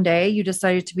 In one day you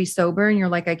decided to be sober and you're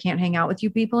like, I can't hang out with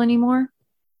you people anymore?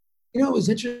 You know, it was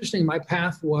interesting.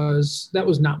 That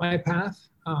was not my path.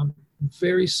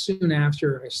 Very soon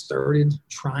after I started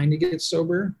trying to get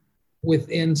sober,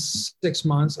 within 6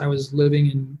 months, I was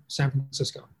living in San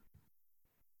Francisco.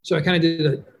 So I kind of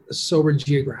did a sober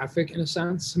geographic in a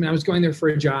sense. I mean, I was going there for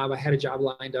a job. I had a job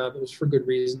lined up. It was for good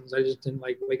reasons. I just didn't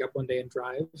like wake up one day and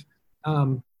drive.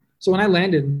 So when I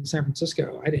landed in San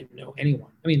Francisco, I didn't know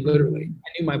anyone. I mean, literally, I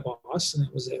knew my boss and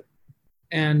that was it.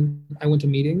 And I went to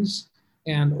meetings,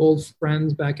 and old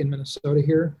friends back in Minnesota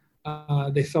here,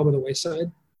 they fell by the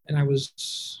wayside. And I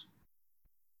was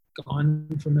gone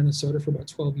from Minnesota for about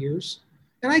 12 years.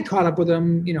 And I caught up with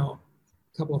them, you know,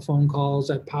 a couple of phone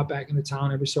calls. I'd pop back into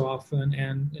town every so often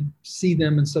and see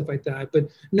them and stuff like that. But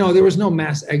no, there was no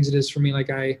mass exodus for me. Like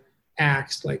I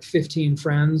axed like 15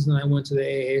 friends, and then I went to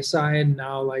the AA side, and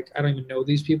now like I don't even know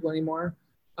these people anymore.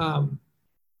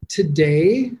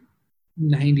 Today,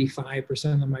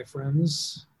 95% of my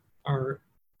friends are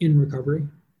in recovery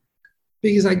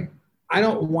because I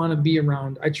don't want to be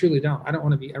around, I truly don't. I don't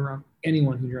want to be around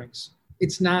anyone who drinks.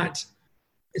 It's not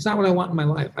what I want in my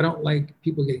life. I don't like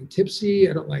people getting tipsy.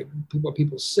 I don't like what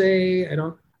people say.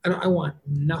 I want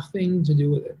nothing to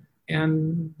do with it.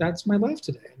 And that's my life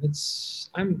today. And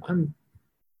I'm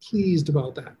pleased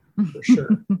about that for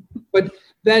sure. But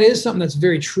that is something that's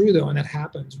very true though. And that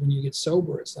happens when you get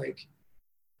sober. It's like,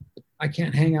 I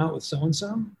can't hang out with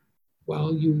so-and-so.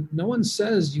 Well, no one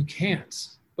says you can't,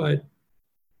 but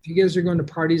if you guys are going to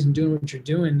parties and doing what you're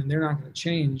doing, and they're not going to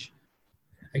change,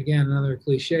 again, another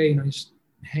cliche, you know, you just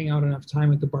hang out enough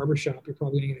time at the barbershop, you're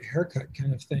probably going to get a haircut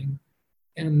kind of thing.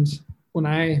 And when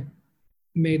I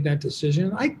made that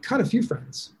decision, I cut a few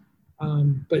friends,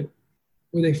 but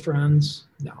were they friends?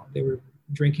 No, they were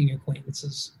drinking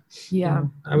acquaintances. Yeah.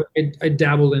 I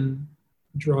dabbled in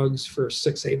drugs for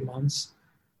 6-8 months.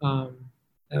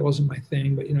 That wasn't my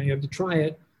thing, but you know, you have to try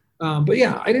it. But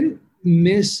yeah, I didn't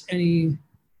miss any,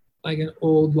 like I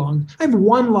have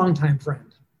one longtime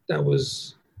friend that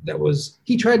was,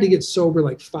 he tried to get sober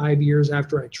like 5 years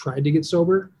after I tried to get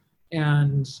sober.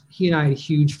 And he and I had a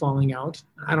huge falling out.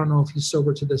 I don't know if he's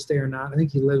sober to this day or not. I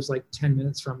think he lives like 10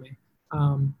 minutes from me.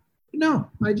 No,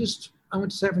 I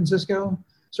went to San Francisco,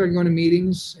 started going to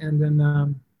meetings, and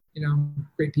then, you know,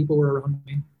 great people were around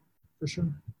me for sure.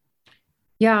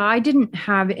 Yeah, I didn't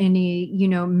have any, you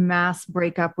know, mass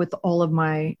breakup with all of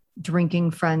my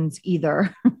drinking friends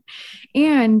either.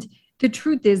 And the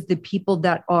truth is, the people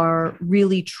that are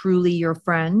really, truly your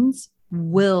friends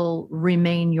will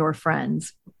remain your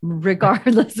friends,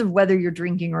 regardless of whether you're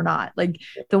drinking or not. Like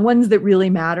the ones that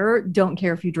really matter don't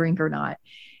care if you drink or not.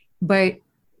 But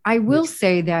I will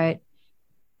say that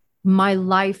my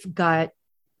life got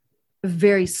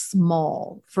very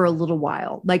small for a little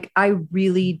while. Like I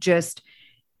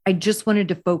just wanted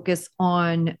to focus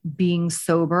on being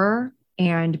sober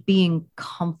and being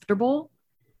comfortable,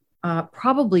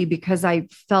 probably because I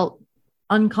felt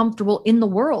uncomfortable in the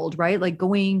world, right? Like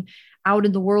going out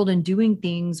in the world and doing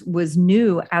things was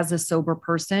new as a sober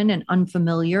person and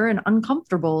unfamiliar and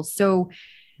uncomfortable. So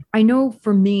I know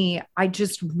for me, I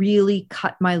just really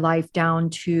cut my life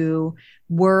down to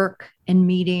work and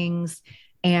meetings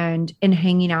and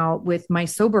hanging out with my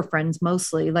sober friends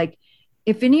mostly. Like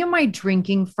if any of my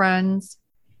drinking friends,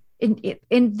 and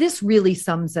this really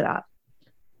sums it up,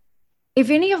 if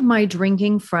any of my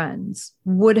drinking friends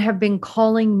would have been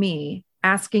calling me,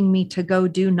 asking me to go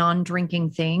do non-drinking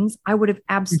things, I would have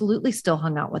absolutely still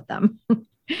hung out with them.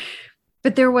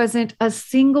 But there wasn't a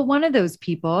single one of those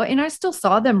people. And I still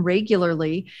saw them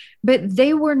regularly, but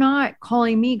they were not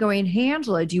calling me going, "Hey,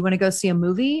 Angela, do you want to go see a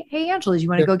movie? Hey, Angela, do you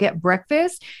want to go get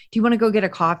breakfast? Do you want to go get a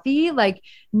coffee?" Like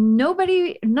none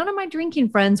of my drinking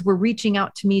friends were reaching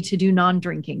out to me to do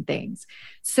non-drinking things.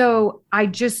 So I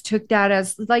just took that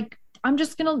as like, I'm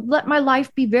just going to let my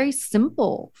life be very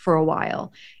simple for a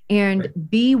while and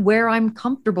be where I'm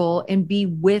comfortable and be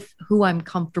with who I'm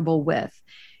comfortable with.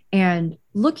 And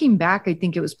looking back, I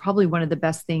think it was probably one of the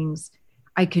best things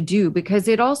I could do because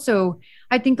it also,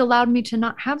 I think, allowed me to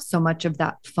not have so much of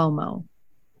that FOMO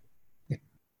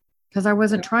because I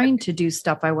wasn't trying to do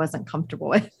stuff I wasn't comfortable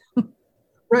with.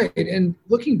 Right. And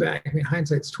looking back, I mean,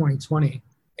 hindsight's 2020.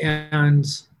 And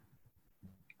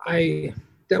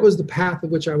that was the path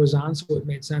of which I was on. So it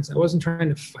made sense. I wasn't trying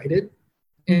to fight it.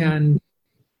 And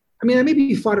I mean, I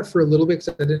maybe fought it for a little bit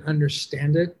because I didn't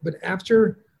understand it. But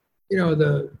after, you know,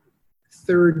 the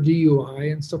third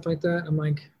DUI and stuff like that, I'm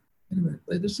like, wait a minute,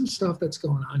 there's some stuff that's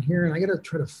going on here and I got to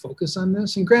try to focus on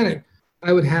this. And granted,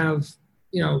 I would have,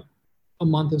 you know, a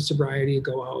month of sobriety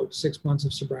go out, 6 months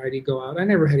of sobriety go out. I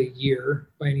never had a year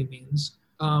by any means.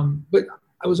 But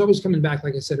I was always coming back,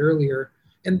 like I said earlier.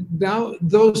 And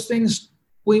those things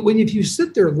if you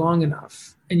sit there long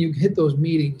enough and you hit those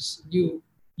meetings, you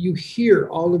hear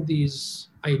all of these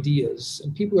ideas,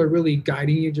 and people are really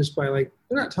guiding you just by like,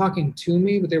 they're not talking to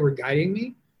me, but they were guiding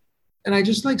me. And I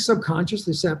just like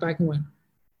subconsciously sat back and went,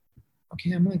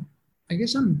 okay, I'm like, I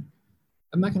guess I'm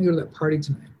not going to go to that party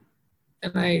tonight.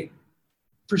 And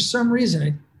for some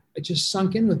reason, it just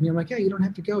sunk in with me. I'm like, yeah, you don't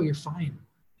have to go. You're fine.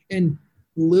 And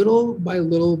little by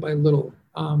little by little,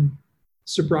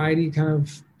 sobriety kind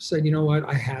of said, you know what,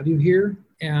 I have you here,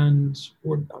 and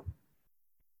we're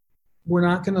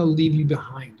not going to leave you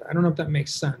behind. I don't know if that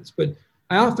makes sense, but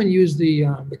I often use the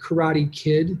Karate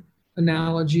Kid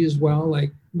analogy as well.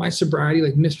 Like my sobriety,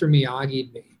 like Mr.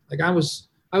 Miyagi'd me. Like I was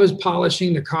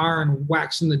polishing the car and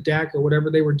waxing the deck or whatever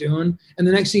they were doing, and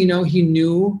the next thing you know, he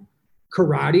knew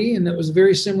karate, and that was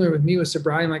very similar with me with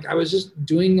sobriety. Like I was just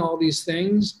doing all these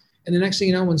things, and the next thing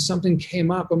you know, when something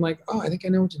came up, I'm like, oh, I think I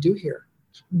know what to do here,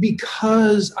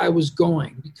 because I was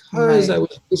going, because I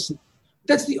was listening.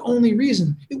 That's the only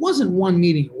reason. It wasn't one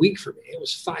meeting a week for me. It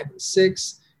was 5 and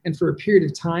 6. And for a period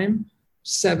of time,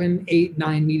 7, 8,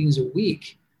 9 meetings a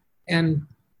week. And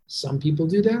some people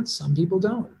do that. Some people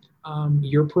don't.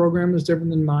 Your program is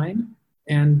different than mine,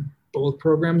 and both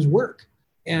programs work.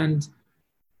 And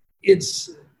it's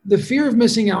the fear of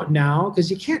missing out now, because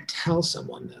you can't tell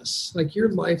someone this. Like your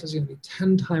life is going to be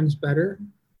 10 times better,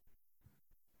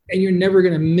 and you're never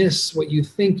going to miss what you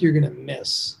think you're going to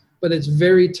miss. But it's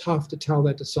very tough to tell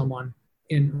that to someone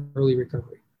in early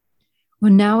recovery.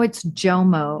 Well, now it's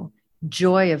JOMO,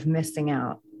 joy of missing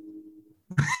out.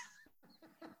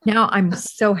 Now I'm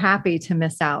so happy to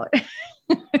miss out.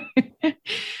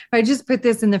 I just put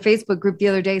this in the Facebook group the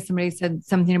other day. Somebody said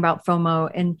something about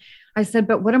FOMO, and I said,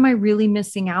 but what am I really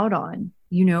missing out on?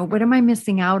 You know, what am I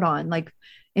missing out on? Like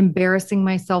embarrassing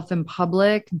myself in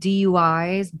public,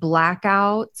 DUIs,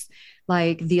 blackouts,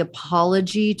 like the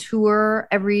apology tour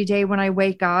every day when I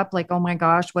wake up, like, oh my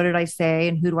gosh, what did I say?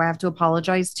 And who do I have to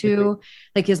apologize to?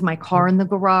 Like, is my car in the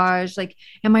garage? Like,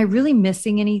 am I really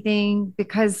missing anything?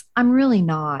 Because I'm really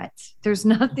not. There's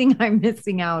nothing I'm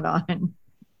missing out on.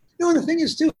 No, and the thing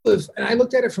is too, and I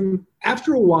looked at it from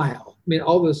after a while. I mean,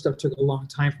 all this stuff took a long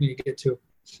time for me to get to,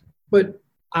 but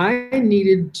I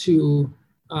needed to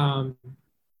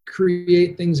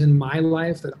create things in my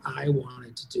life that I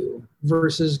wanted to do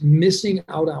versus missing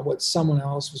out on what someone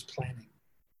else was planning.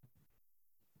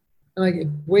 And like,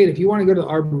 wait, if you want to go to the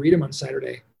Arboretum on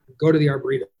Saturday, go to the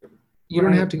Arboretum. You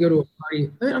don't have to go to a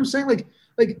party. I mean, I'm saying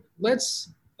like let's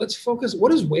focus.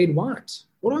 What does Wade want?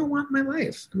 What do I want in my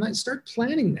life? And I start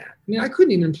planning that. I mean, I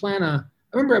couldn't even plan I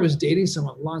remember I was dating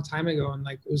someone a long time ago, and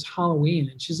like it was Halloween,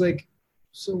 and she's like,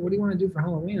 so what do you want to do for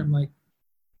Halloween? I'm like,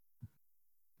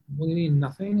 what do you mean,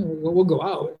 nothing? We'll go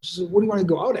out. She's like, what do you want to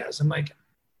go out as? I'm like,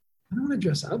 I don't want to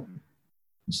dress up. And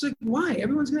she's like, why?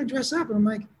 Everyone's going to dress up. And I'm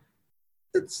like,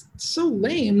 that's so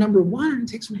lame. Number one, it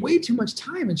takes way too much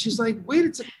time. And she's like, wait,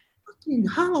 it's a fucking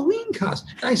Halloween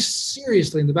costume. And I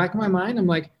seriously, in the back of my mind, I'm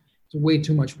like, it's way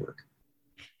too much work.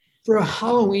 For a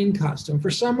Halloween costume,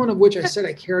 for someone of which I said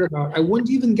I cared about, I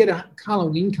wouldn't even get a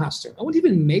Halloween costume. I wouldn't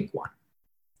even make one.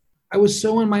 I was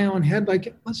so in my own head,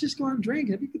 like, let's just go out and drink.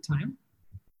 It'd be a good time.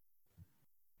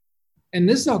 And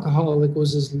this alcoholic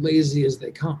was as lazy as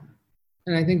they come.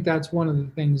 And I think that's one of the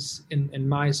things in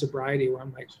my sobriety where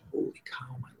I'm like, holy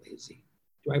cow, am I lazy?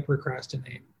 Do I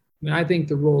procrastinate? I mean, I think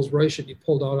the Rolls Royce should be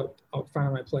pulled out front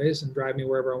of my place and drive me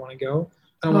wherever I want to go.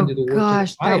 I don't want to do the work.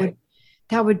 Gosh,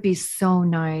 that would be so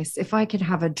nice. If I could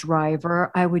have a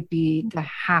driver, I would be the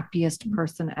happiest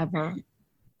person ever.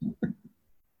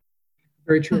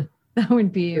 Very true. That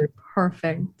would be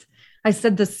perfect. I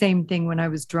said the same thing when I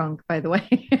was drunk, by the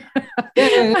way.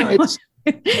 I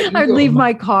would leave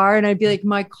my car and I'd be like,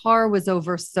 my car was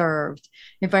overserved.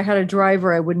 If I had a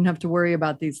driver, I wouldn't have to worry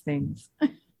about these things.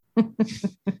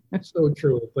 So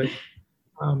true. But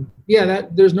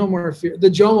there's no more fear. The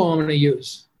JOMO I'm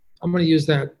going to use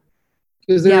that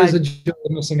because there is a joy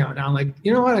missing out now. I'm like,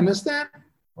 you know what? I missed that.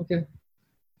 Okay.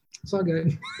 It's all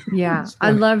good. Yeah. I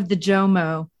love the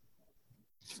JOMO.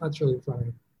 That's really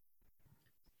funny.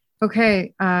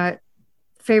 Okay.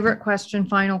 Favorite question,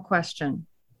 final question.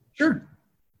 Sure.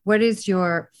 What is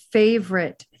your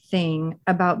favorite thing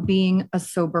about being a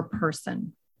sober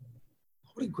person?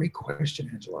 What a great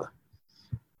question, Angela.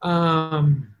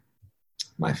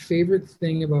 My favorite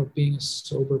thing about being a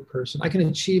sober person, I can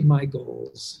achieve my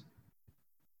goals.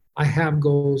 I have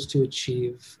goals to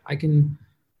achieve.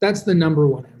 That's the number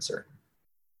one answer.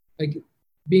 Like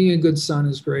being a good son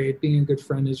is great. Being a good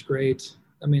friend is great.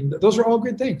 I mean, those are all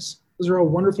good things. Those are all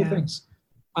wonderful things.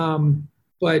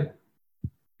 But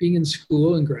being in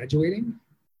school and graduating,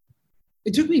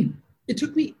 it It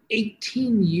took me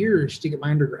 18 years to get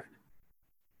my undergrad.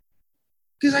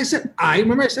 Because I said,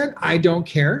 I don't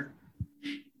care.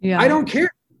 Yeah. I don't care.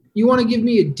 You want to give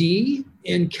me a D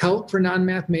in Calc for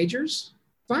non-math majors?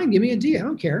 Fine, give me a D. I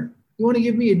don't care. You want to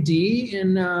give me a D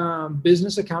in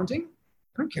business accounting?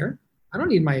 I don't care. I don't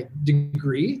need my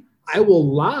degree. I will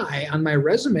lie on my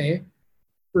resume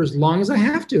for as long as I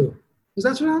have to, because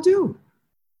that's what I'll do.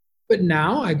 But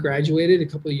now I graduated a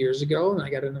couple of years ago and I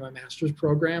got into my master's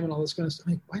program and all this kind of stuff.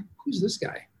 I'm like, who's this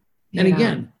guy? And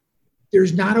again,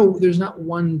 there's not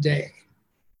one day.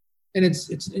 And it's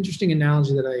an interesting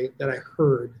analogy that I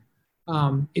heard.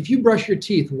 If you brush your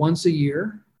teeth once a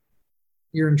year,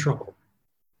 you're in trouble,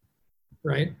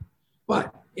 right?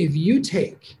 But if you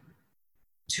take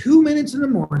 2 minutes in the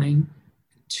morning,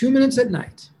 2 minutes at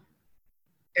night,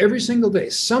 every single day,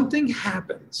 something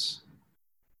happens,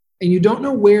 and you don't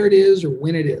know where it is or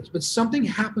when it is, but something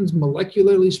happens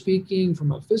molecularly speaking,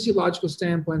 from a physiological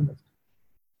standpoint,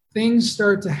 things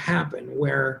start to happen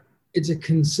where it's a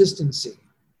consistency.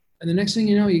 And the next thing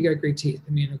you know, you got great teeth.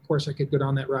 I mean, of course, I could go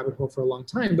down that rabbit hole for a long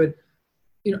time, but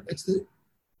it's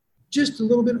just a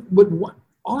little bit. But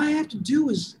all I have to do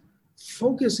is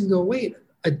focus and go, wait,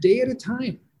 a day at a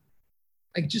time.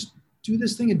 Like, just do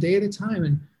this thing a day at a time.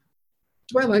 And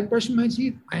do I like brushing my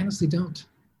teeth? I honestly don't.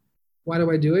 Why do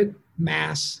I do it?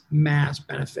 Mass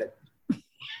benefit.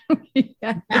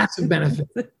 Yeah. Massive benefit.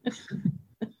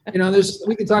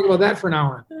 We could talk about that for an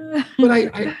hour. But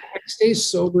I stay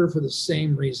sober for the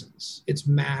same reasons. It's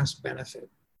mass benefit.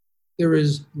 There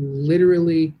is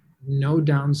literally no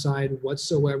downside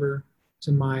whatsoever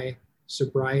to my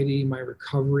sobriety, my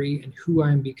recovery, and who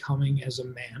I'm becoming as a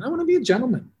man. I want to be a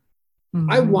gentleman.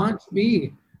 Mm-hmm. I want to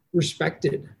be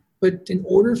respected. But in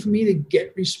order for me to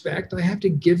get respect, I have to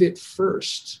give it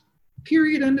first.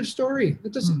 Period. End of story.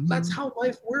 That's how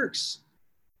life works.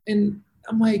 And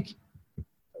I'm like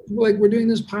we're doing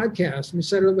this podcast, and we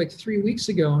set it up like 3 weeks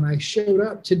ago, and I showed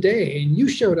up today, and you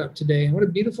showed up today, and what a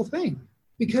beautiful thing,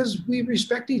 because we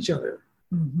respect each other.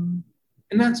 Mm-hmm.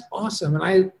 And that's awesome.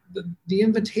 And the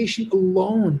invitation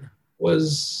alone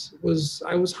was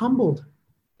I was humbled.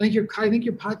 I think your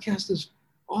podcast is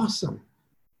awesome.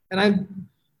 And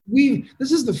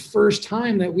this is the first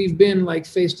time that we've been like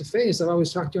face to face. I've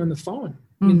always talked to you on the phone.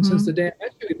 I mean, since the day I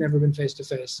met you, we've never been face to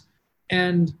face.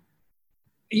 And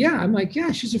yeah, I'm like,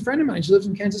 yeah, she's a friend of mine. She lives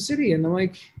in Kansas City. And I'm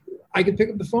like, I could pick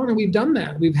up the phone, and we've done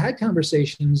that. We've had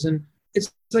conversations, and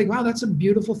it's like, wow, that's a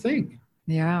beautiful thing.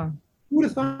 Yeah. Who would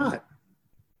have thought?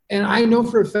 And I know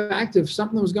for a fact, if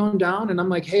something was going down and I'm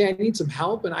like, hey, I need some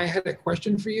help, and I had a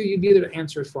question for you, you'd be there to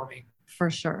answer it for me. For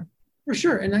sure. For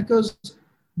sure. And that goes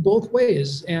both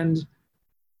ways. And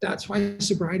that's why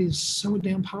sobriety is so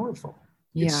damn powerful.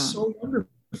 Yeah. It's so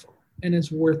wonderful, and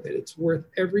it's worth it. It's worth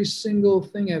every single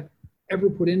thing I've ever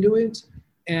put into it.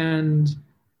 And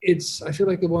I feel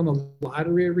like I won the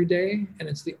lottery every day, and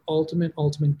it's the ultimate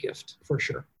gift for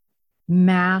sure.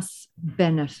 Mass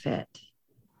benefit.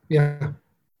 Yeah.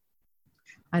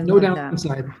 No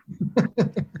downside.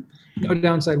 No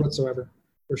downside whatsoever.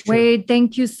 For sure. Wade,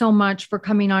 thank you so much for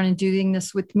coming on and doing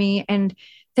this with me. And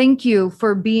thank you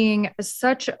for being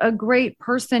such a great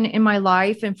person in my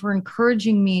life, and for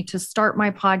encouraging me to start my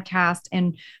podcast,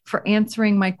 and for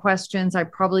answering my questions. I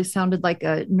probably sounded like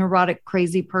a neurotic,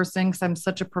 crazy person because I'm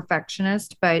such a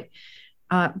perfectionist, but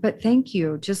thank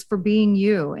you just for being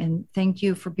you. And thank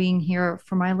you for being here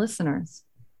for my listeners.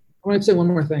 I want to say one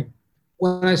more thing.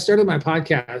 When I started my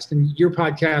podcast, and your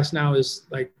podcast now is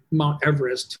like Mount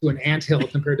Everest to an anthill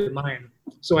compared to mine.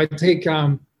 So I take,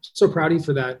 so proud of you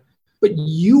for that. But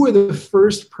you were the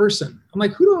first person. I'm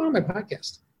like, who do I want on my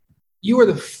podcast? You are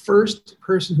the first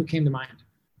person who came to mind.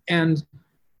 And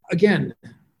again,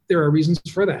 there are reasons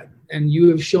for that. And you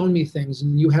have shown me things,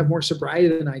 and you have more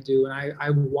sobriety than I do. And I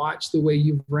watched the way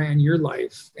you ran your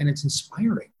life, and it's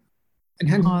inspiring. And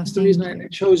hence the reason I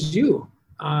chose you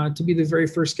to be the very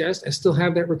first guest. I still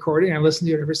have that recording. I listen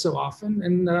to it every so often,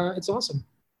 and it's awesome.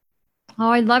 Oh,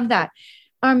 I love that.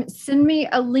 Send me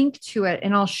a link to it,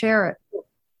 and I'll share it.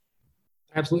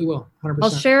 Absolutely will. 100%. I'll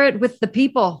share it with the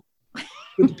people.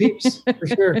 With the peeps, for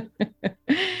sure.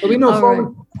 There'll be no phone.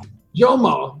 Right.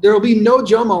 Jomo. There will be no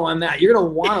Jomo on that. You're going to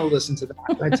want to listen to that,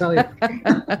 I tell you.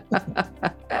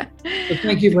 So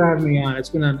thank you for having me on. It's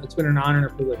been an honor and a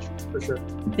privilege, for sure.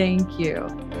 Thank you.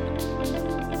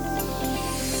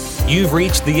 You've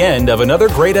reached the end of another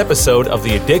great episode of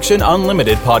the Addiction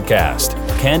Unlimited podcast.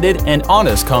 Candid and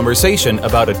honest conversation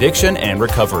about addiction and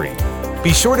recovery.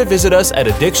 Be sure to visit us at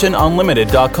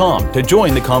addictionunlimited.com to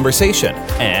join the conversation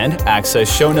and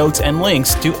access show notes and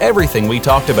links to everything we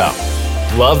talked about.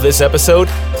 Love this episode?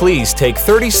 please take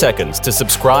 30 seconds to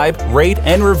subscribe, rate,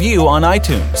 and review on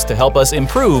iTunes to help us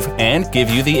improve and give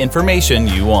you the information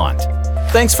you want.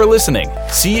 Thanks for listening.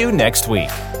 See you next week.